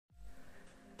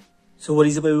So what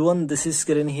is up everyone, this is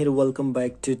Karan here. Welcome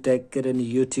back to Tech Karan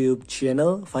YouTube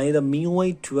channel. Finally, the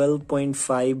MIUI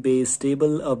 12.5 base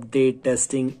stable update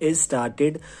testing is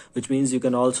started, which means you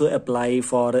can also apply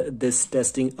for this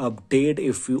testing update.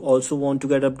 If you also want to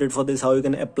get update for this, how you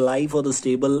can apply for the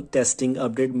stable testing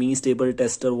update. Me stable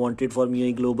tester wanted for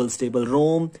MIUI global stable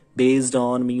ROM based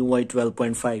on MIUI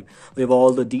 12.5. We have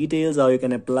all the details, how you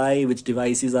can apply, which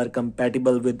devices are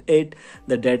compatible with it,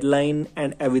 the deadline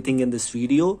and everything in this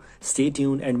video. Stay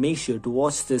tuned and make sure to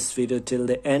watch this video till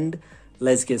the end.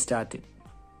 Let's get started.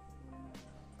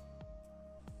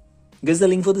 Guys, the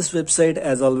link for this website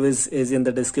as always is in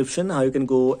the description. How you can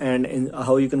go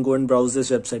and browse this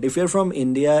website. If you're from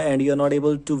India and you're not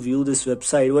able to view this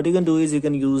website, what you can do is you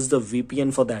can use the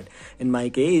VPN for that. In my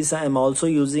case, I'm also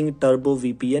using Turbo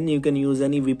VPN. You can use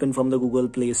any VPN from the Google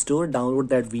Play Store, download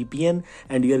that VPN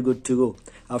and you're good to go.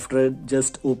 After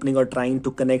just opening or trying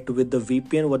to connect with the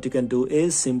VPN, what you can do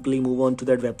is simply move on to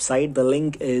that website. The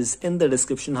link is in the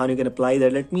description how you can apply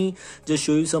that. Let me just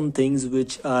show you some things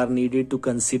which are needed to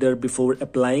consider before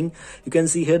applying. You can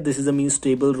see here, this is a MIUI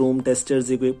stable ROM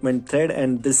testers equipment thread,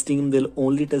 and this team will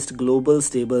only test global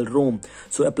stable ROM.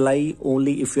 So apply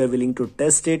only if you are willing to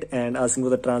test it, and asking for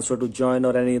the transfer to join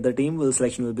or any other team will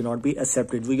selection will not be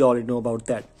accepted. We already know about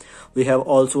that. We have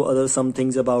also some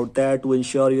things about that. To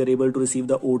ensure you are able to receive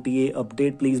the OTA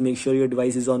update, please make sure your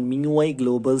device is on MIUI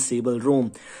global stable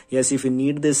ROM. Yes, if you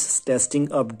need this testing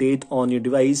update on your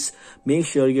device, make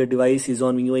sure your device is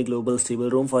on MIUI global stable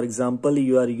ROM. For example,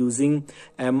 you are using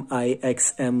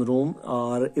MIXM ROM,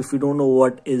 or if you don't know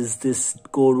what is this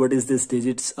code, what is this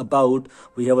digits about,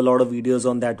 we have a lot of videos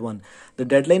on that one. The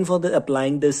deadline for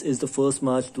applying this is the 1st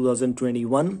March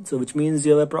 2021, so which means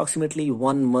you have approximately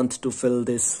 1 month to fill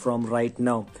this from right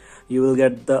now. You will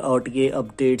get the OTA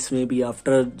updates maybe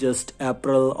after just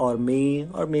April or May,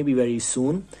 or maybe very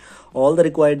soon. All the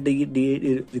required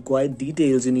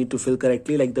details you need to fill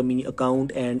correctly, like the ME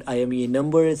account and IMEI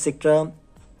number, etc.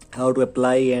 How to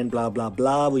apply and blah blah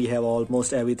blah. We have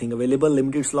almost everything available.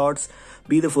 Limited slots,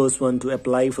 be the first one to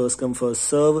apply, first come first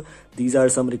serve. These are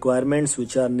some requirements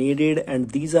which are needed, and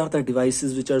these are the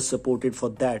devices which are supported for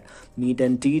that. Mi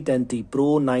 10T, 10T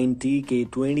Pro, 9T,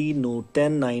 K20, Note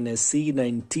 10, 9SC,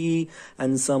 9T,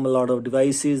 and a lot of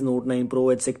devices, Note 9 Pro,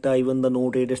 etc. Even the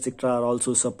Note 8, etc. are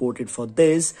also supported for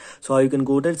this. So how you can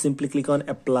go there, simply click on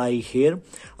apply here.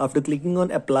 After clicking on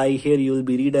apply here, you will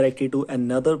be redirected to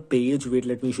another page. Wait,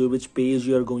 let me show you which page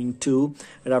you are going to,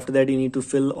 and after that you need to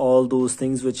fill all those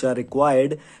things which are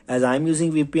required. As I'm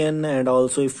using VPN, and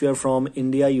also if you're from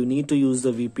India, you need to use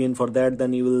the VPN for that.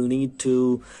 Then you will need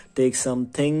to take some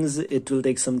things. It will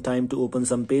take some time to open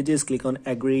some pages. Click on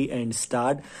agree and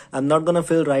start. I'm not gonna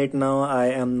fill right now, I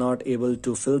am not able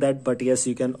to fill that, but yes,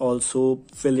 you can also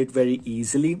fill it very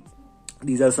easily.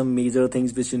 These are some major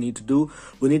things which you need to do.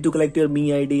 We need to collect your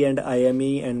MIUI and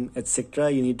IMEI and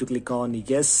etc. You need to click on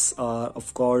yes.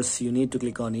 Of course, you need to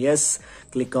click on yes.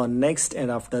 Click on next, and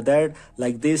after that,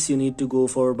 like this, you need to go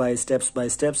for by steps.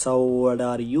 How old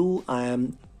are you? I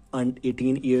am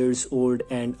 18 years old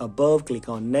and above. Click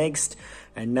on next,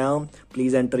 and now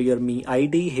please enter your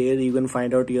MIUI. Here you can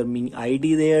find out your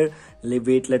MIUI there.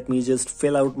 Wait, let me just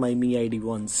fill out my MIUI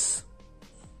once.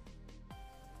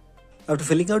 After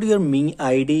filling out your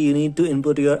MIUI, you need to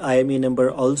input your IMEI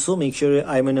number also. Make sure your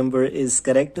IMEI number is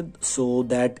correct so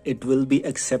that it will be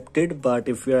accepted. But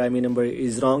if your IMEI number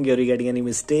is wrong, you're getting any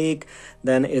mistake,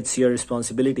 then it's your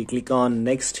responsibility. Click on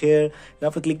next here.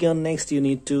 After clicking on next, you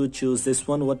need to choose this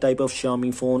one. What type of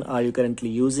Xiaomi phone are you currently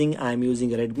using? I'm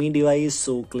using a Redmi device,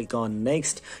 so click on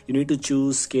next. You need to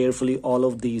choose carefully all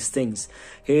of these things.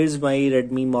 Here's my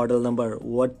Redmi model number.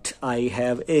 What I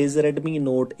have is a Redmi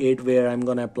Note 8, where I'm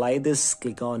gonna apply this.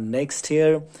 Click on next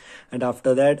here, and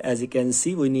after that, as you can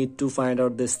see, we need to find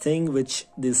out this thing, which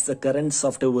is the current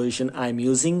software version I'm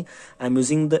using. I'm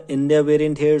using the India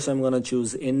variant here, so I'm gonna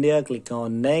choose India. Click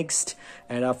on next,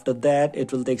 and after that,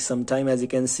 it will take some time. As you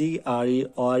can see, are you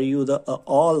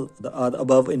all the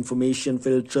above information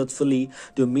filled truthfully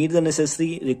to meet the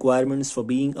necessary requirements for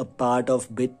being a part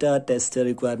of beta tester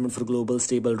requirement for global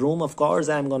stable ROM? Of course,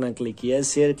 I'm gonna click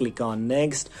yes here. Click on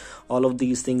next. All of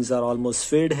these things are almost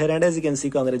filled here, and as you can see,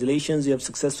 congratulations, you have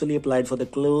successfully applied for the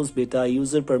closed beta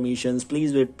user permissions.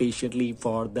 Please wait patiently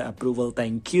for the approval.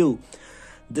 Thank you.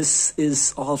 This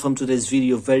is all from today's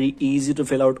video. Very easy to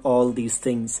fill out all these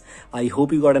things. I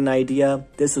hope you got an idea.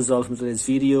 This is all from today's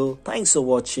video. Thanks for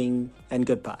watching, and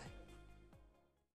goodbye.